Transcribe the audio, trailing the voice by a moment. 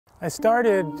I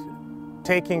started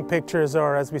taking pictures,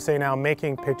 or as we say now,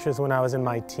 making pictures when I was in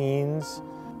my teens.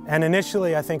 And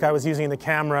initially, I think I was using the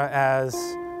camera as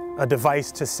a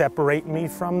device to separate me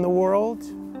from the world.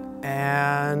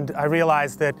 And I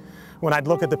realized that when I'd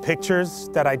look at the pictures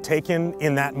that I'd taken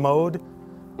in that mode,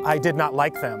 I did not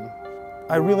like them.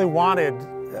 I really wanted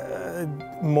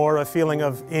more a feeling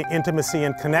of intimacy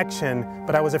and connection,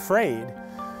 but I was afraid.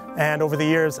 And over the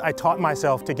years, I taught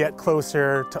myself to get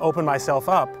closer, to open myself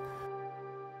up.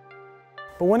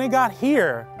 But when it got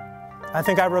here, I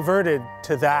think I reverted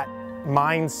to that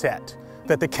mindset,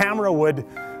 that the camera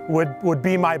would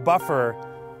be my buffer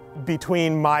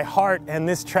between my heart and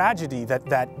this tragedy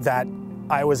that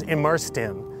I was immersed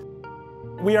in.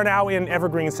 We are now in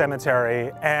Evergreen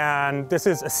Cemetery, and this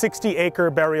is a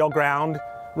 60-acre burial ground.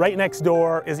 Right next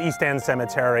door is East End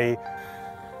Cemetery.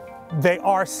 They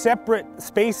are separate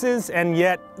spaces, and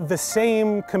yet the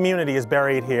same community is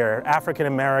buried here. African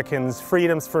Americans,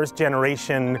 freedom's first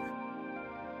generation.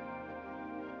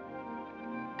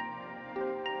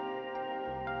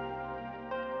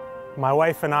 My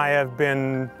wife and I have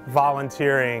been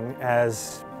volunteering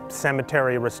as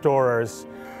cemetery restorers,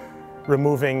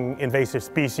 removing invasive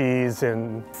species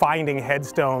and finding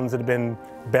headstones that have been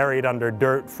buried under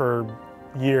dirt for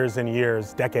years and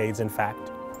years, decades in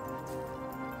fact.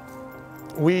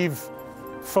 We've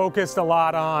focused a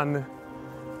lot on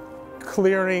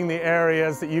clearing the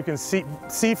areas that you can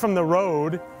see from the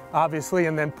road, obviously,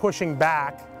 and then pushing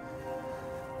back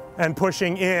and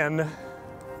pushing in.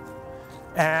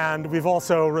 And we've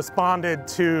also responded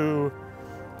to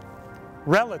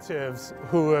relatives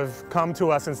who have come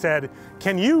to us and said,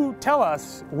 can you tell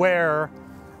us where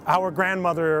our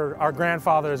grandmother, our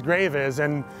grandfather's grave is?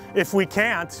 And if we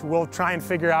can't, we'll try and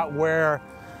figure out where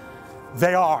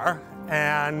they are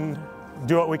and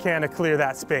do what we can to clear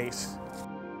that space.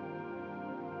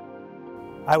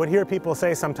 I would hear people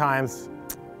say sometimes,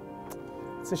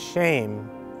 it's a shame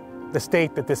the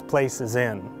state that this place is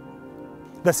in.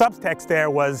 The subtext there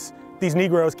was, these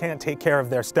Negroes can't take care of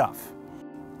their stuff.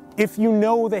 If you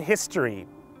know the history,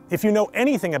 if you know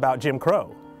anything about Jim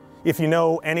Crow, if you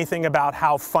know anything about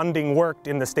how funding worked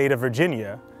in the state of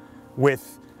Virginia,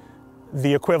 with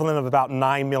the equivalent of about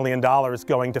 $9 million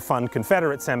going to fund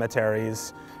Confederate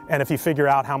cemeteries, and if you figure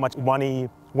out how much money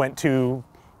went to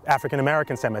African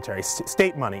American cemeteries,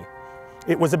 state money,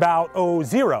 it was about,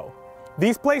 zero.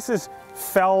 These places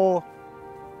fell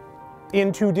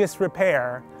into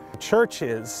disrepair.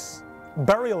 Churches,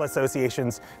 burial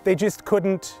associations, they just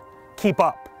couldn't keep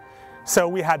up. So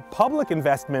we had public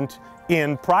investment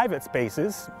in private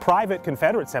spaces, private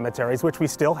Confederate cemeteries, which we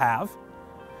still have,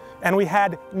 and we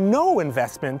had no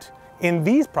investment in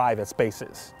these private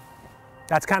spaces.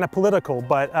 That's kind of political,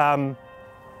 but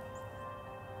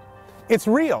it's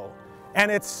real,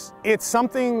 and it's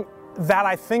something that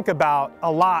I think about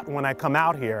a lot when I come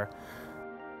out here.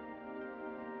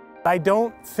 I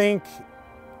don't think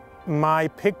my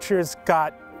pictures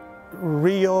got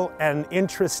real and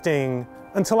interesting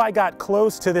until I got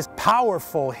close to this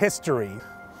powerful history.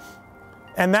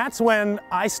 And that's when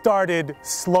I started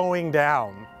slowing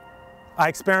down. I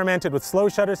experimented with slow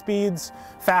shutter speeds,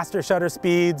 faster shutter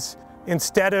speeds.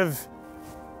 Instead of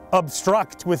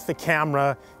obstruct with the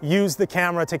camera, use the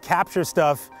camera to capture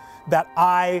stuff that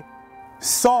I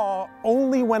saw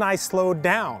only when I slowed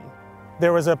down.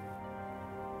 There was a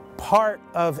part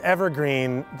of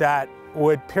Evergreen that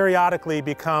would periodically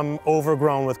become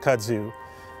overgrown with kudzu.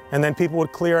 And then people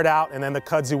would clear it out, and then the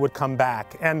kudzu would come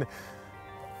back. And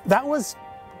that was,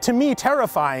 to me,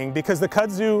 terrifying, because the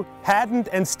kudzu hadn't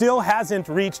and still hasn't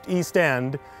reached East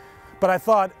End. But I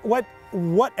thought,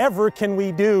 whatever can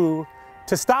we do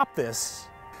to stop this?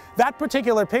 That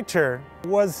particular picture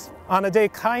was on a day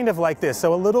kind of like this,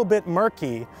 so a little bit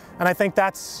murky. And I think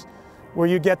that's where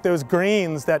you get those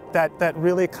greens that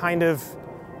really kind of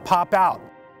pop out.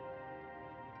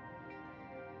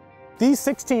 These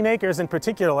 16 acres in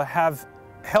particular have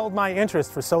held my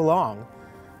interest for so long.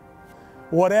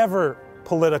 Whatever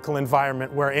political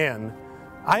environment we're in,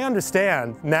 I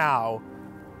understand now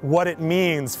what it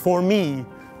means for me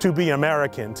to be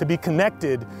American, to be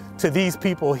connected to these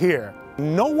people here.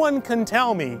 No one can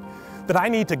tell me that I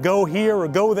need to go here or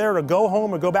go there or go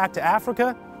home or go back to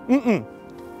Africa.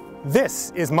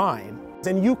 This is mine.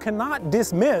 And you cannot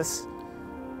dismiss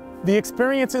the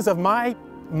experiences of my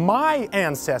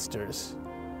ancestors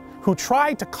who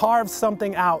tried to carve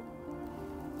something out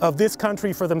of this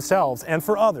country for themselves and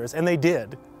for others, and they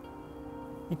did.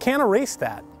 You can't erase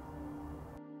that.